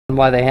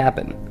why they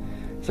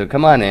happen. So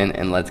come on in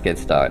and let's get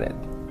started.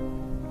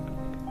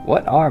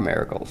 What are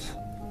miracles?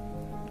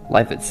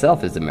 Life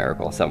itself is a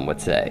miracle, some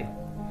would say.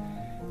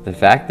 The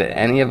fact that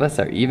any of us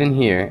are even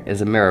here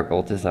is a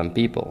miracle to some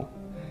people.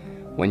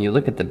 When you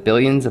look at the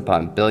billions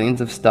upon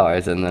billions of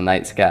stars in the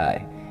night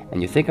sky,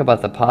 and you think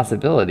about the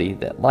possibility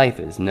that life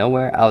is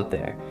nowhere out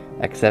there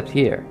except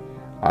here,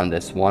 on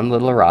this one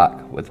little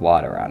rock with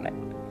water on it.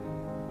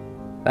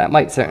 That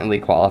might certainly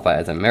qualify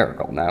as a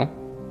miracle, no?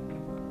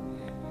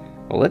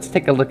 Well, let's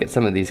take a look at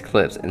some of these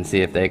clips and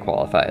see if they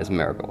qualify as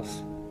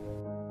miracles.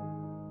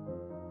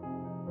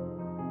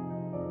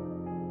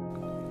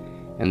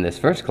 In this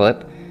first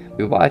clip,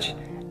 we watch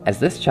as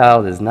this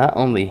child is not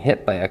only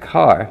hit by a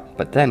car,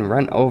 but then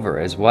run over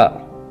as well.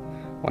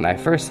 When I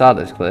first saw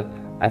this clip,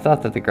 I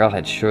thought that the girl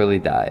had surely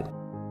died.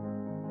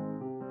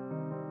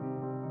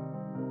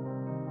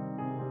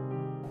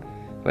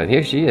 But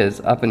here she is,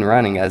 up and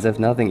running as if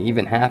nothing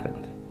even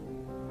happened.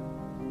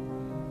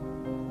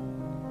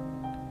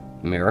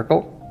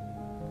 Miracle?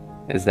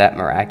 Is that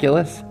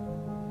miraculous?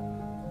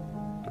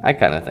 I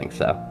kinda think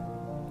so.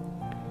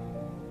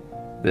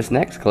 This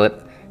next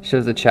clip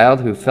shows a child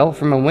who fell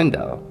from a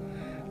window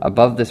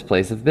above this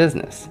place of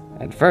business.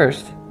 At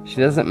first,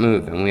 she doesn't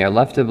move, and we are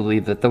left to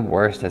believe that the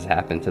worst has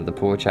happened to the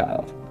poor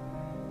child.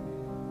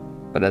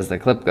 But as the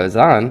clip goes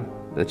on,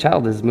 the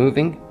child is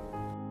moving.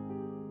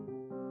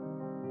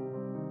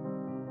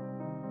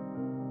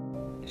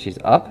 She's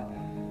up,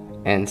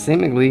 and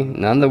seemingly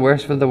none the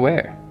worse for the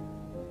wear.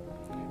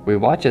 We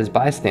watch as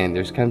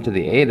bystanders come to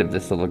the aid of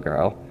this little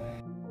girl,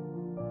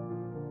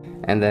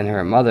 and then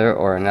her mother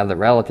or another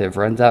relative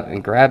runs up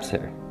and grabs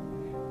her,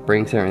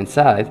 brings her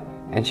inside,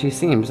 and she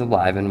seems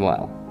alive and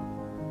well.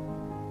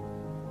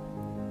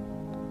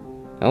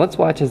 Now let's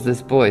watch as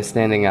this boy is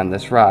standing on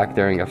this rock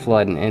during a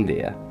flood in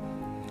India.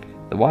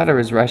 The water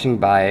is rushing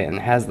by and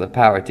has the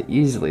power to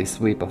easily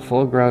sweep a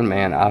full-grown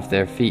man off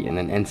their feet in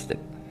an instant,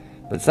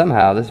 but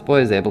somehow this boy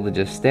is able to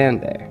just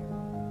stand there.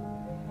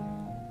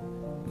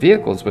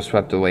 Vehicles were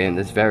swept away in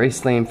this very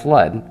same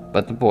flood,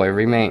 but the boy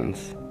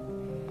remains.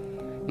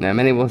 Now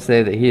many will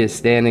say that he is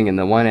standing in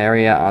the one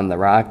area on the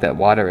rock that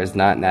water is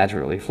not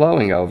naturally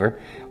flowing over,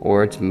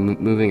 or it's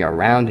moving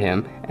around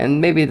him, and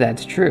maybe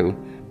that's true,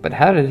 but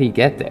how did he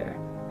get there?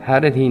 How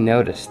did he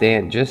know to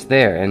stand just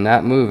there and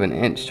not move an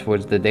inch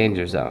towards the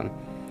danger zone?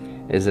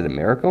 Is it a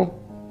miracle?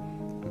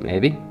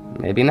 Maybe,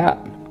 maybe not,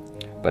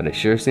 but it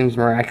sure seems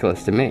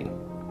miraculous to me.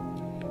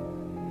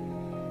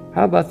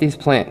 How about these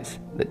plants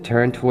that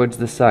turn towards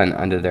the sun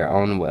under their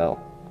own will?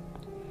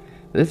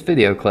 This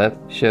video clip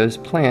shows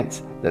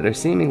plants that are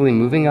seemingly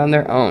moving on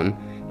their own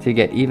to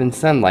get even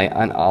sunlight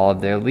on all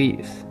of their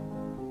leaves.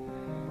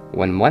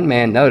 When one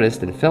man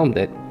noticed and filmed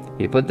it,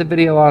 he put the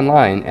video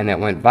online and it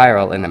went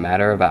viral in a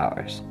matter of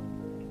hours.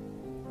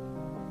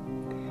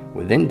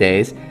 Within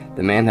days,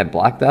 the man had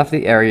blocked off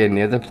the area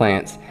near the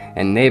plants,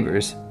 and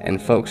neighbors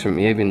and folks from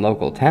even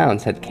local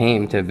towns had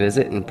came to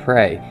visit and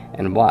pray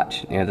and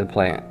watch near the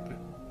plant.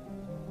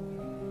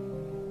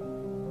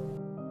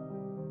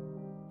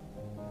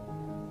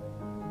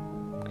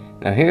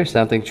 Now here's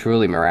something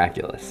truly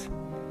miraculous.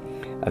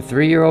 A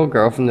 3-year-old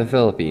girl from the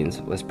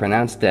Philippines was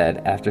pronounced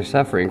dead after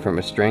suffering from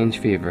a strange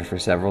fever for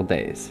several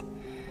days.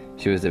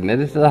 She was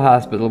admitted to the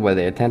hospital where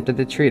they attempted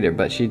to treat her,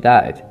 but she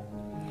died.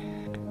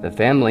 The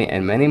family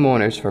and many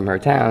mourners from her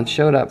town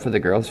showed up for the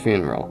girl's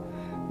funeral,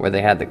 where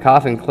they had the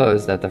coffin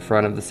closed at the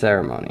front of the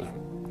ceremony.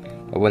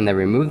 But when they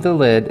removed the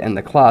lid and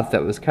the cloth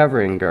that was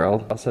covering the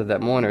girl so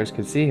that mourners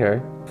could see her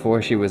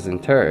before she was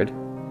interred,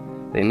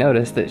 they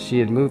noticed that she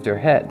had moved her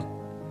head.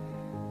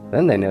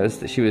 Then they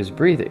noticed that she was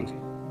breathing.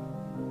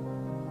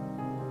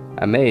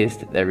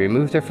 Amazed, they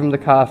removed her from the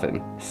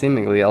coffin,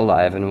 seemingly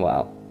alive and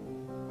well.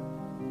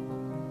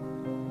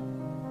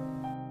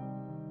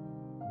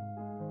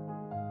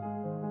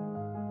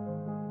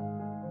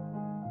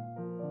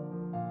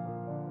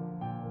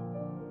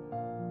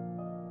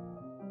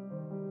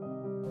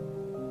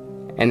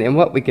 And in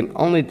what we can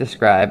only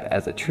describe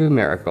as a true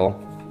miracle,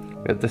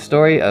 we have the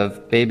story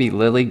of baby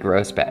Lily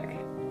Grossbeck,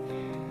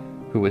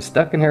 who was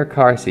stuck in her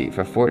car seat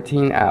for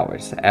 14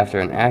 hours after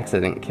an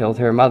accident killed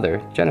her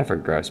mother, Jennifer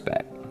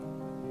Grossbeck.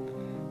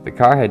 The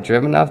car had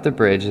driven off the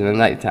bridge in the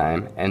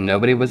nighttime, and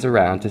nobody was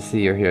around to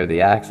see or hear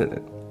the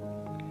accident.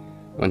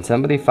 When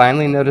somebody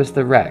finally noticed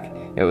the wreck,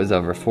 it was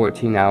over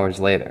 14 hours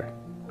later.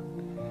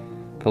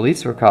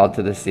 Police were called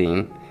to the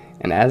scene,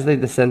 and as they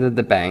descended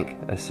the bank,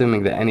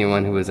 assuming that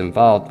anyone who was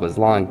involved was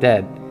long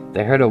dead,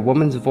 they heard a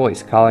woman's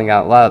voice calling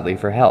out loudly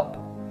for help.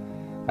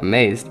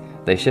 Amazed,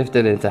 they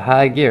shifted into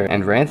high gear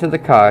and ran to the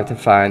car to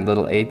find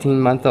little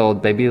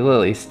 18-month-old baby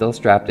Lily still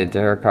strapped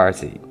into her car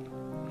seat.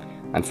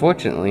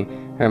 Unfortunately,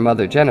 her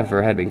mother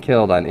Jennifer had been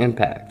killed on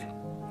impact.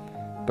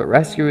 But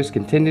rescuers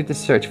continued to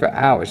search for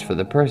hours for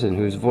the person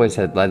whose voice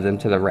had led them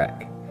to the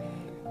wreck.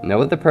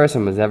 No other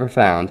person was ever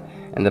found,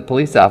 and the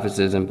police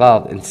officers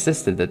involved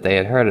insisted that they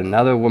had heard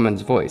another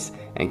woman's voice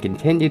and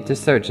continued to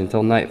search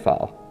until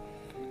nightfall.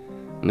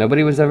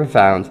 Nobody was ever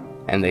found,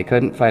 and they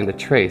couldn't find a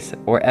trace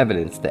or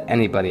evidence that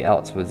anybody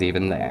else was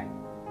even there.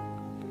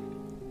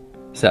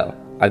 So,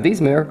 Are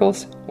these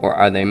miracles, or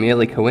are they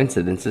merely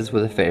coincidences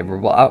with a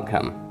favorable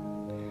outcome?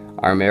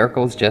 Are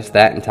miracles just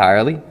that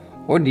entirely,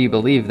 or do you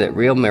believe that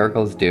real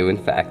miracles do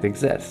in fact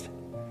exist?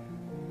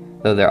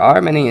 Though there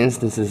are many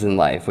instances in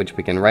life which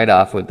we can write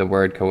off with the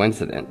word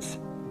coincidence,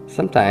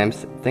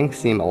 sometimes things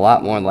seem a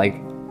lot more like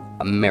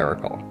a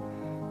miracle,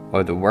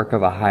 or the work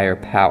of a higher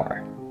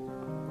power.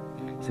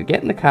 So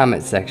get in the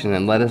comments section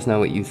and let us know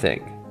what you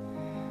think.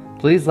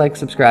 Please like,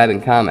 subscribe,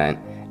 and comment,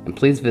 and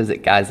please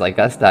visit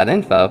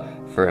guyslikeus.info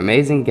for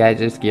amazing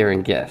gadgets, gear,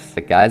 and gifts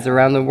that guys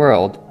around the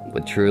world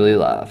would truly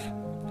love.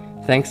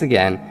 Thanks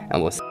again,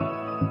 and we'll see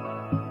you.